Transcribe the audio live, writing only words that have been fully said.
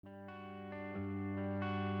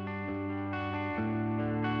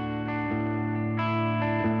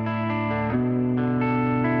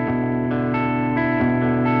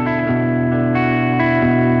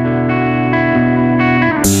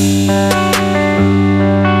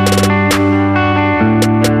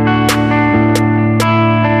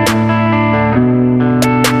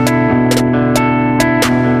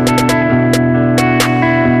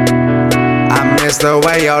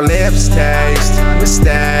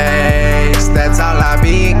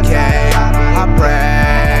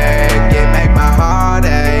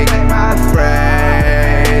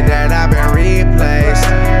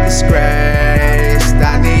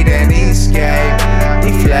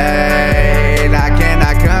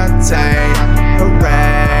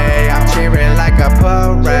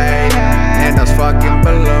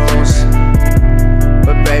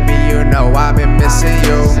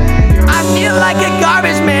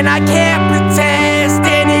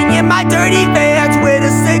dirty vans with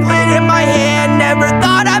a ciglet in my hand. Never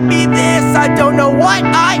thought I'd be this, I don't know what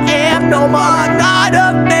I am. No more, I'm not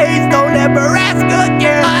a phase, don't ever ask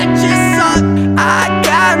again. I just suck, I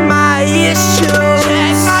got my issues.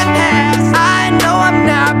 Check my past, I know I'm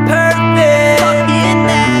not perfect. Fucking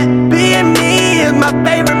that, being me is my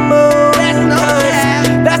favorite move. That's no cap,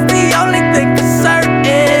 that's the only thing for certain.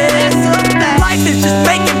 That's a fact. Life is just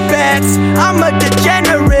making bets, I'm a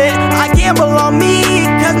degenerate. I gamble on me,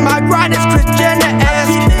 cause my grind is Chris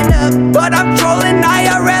Jenner-esque. But I'm trolling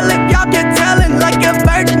IRL if y'all can tellin' like a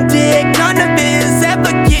virgin dick. None of it is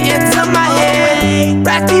ever getting to my head.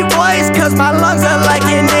 Raspy voice cause my lungs are like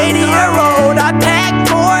an 80-year-old. I pack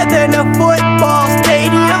more than a football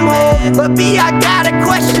stadium hole. But B, I got a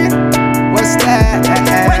question. What's that?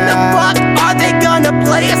 When the fuck are they gonna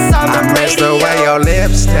play us on the I miss radio? the way your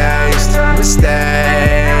lips taste.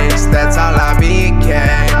 Mistakes, that's all I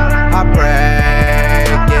became. I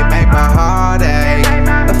break, it make my heart ache.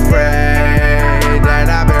 Afraid that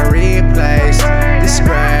I've been replaced.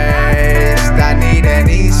 Disgraced, I need an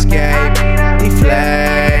escape.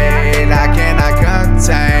 Deflate, I cannot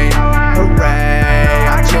contain. Hooray,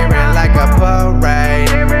 I'm cheering like a parade.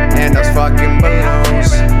 And those fucking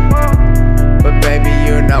balloons. But baby,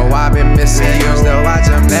 you know I've been missing you. Still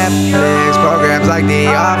watching Netflix programs like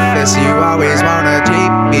The Office. You always wanna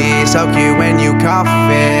keep me, soak you when you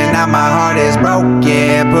coughin'. Now my heart is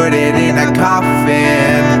broken, put it in a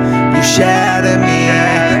coffin. You shattered me,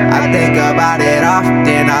 I think about it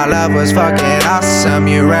often. Our love was fucking awesome.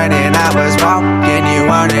 You running, I was walking. You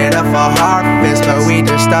wanted a full harvest, but we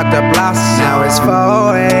just start to blossom. Now it's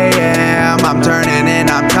 4 a.m. I'm turning and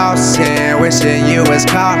I'm tossing, wishing you was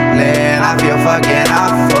calling. I feel fucking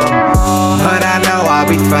awful, but I know I'll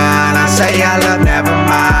be fine. I say I love, never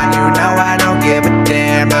mind. You know I don't give a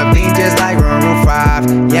damn. Love me just like room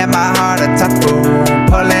 5. Yeah, my heart a typhoon,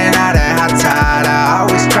 pulling out a hot tide. I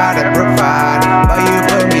always try to provide, but you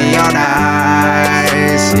put me on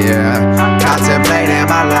ice. Yeah, contemplating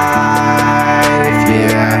my life.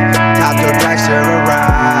 Yeah, top to texture a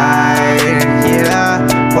ride. Yeah,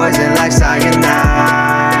 poison like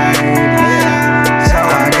cyanide. Yeah, so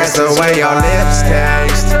I guess the way your lips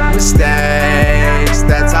taste. Mistakes,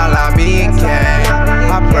 that's all I became.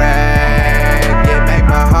 I break, it make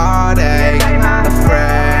my heart ache.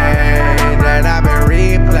 Afraid that I've been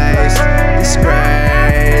replaced.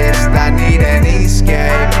 Disgraced, I need an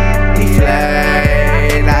escape.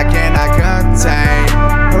 Deflate, I cannot contain.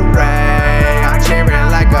 Hooray, I'm cheering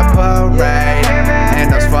like a parade.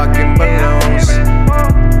 And those fucking balloons.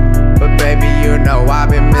 But baby, you know I've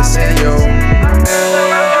been missing you.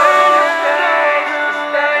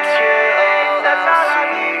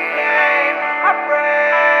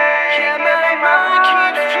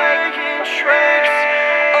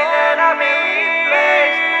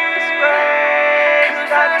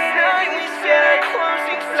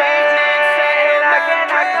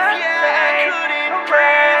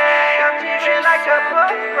 Like a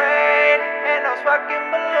parade, and those fucking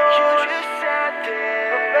balloons.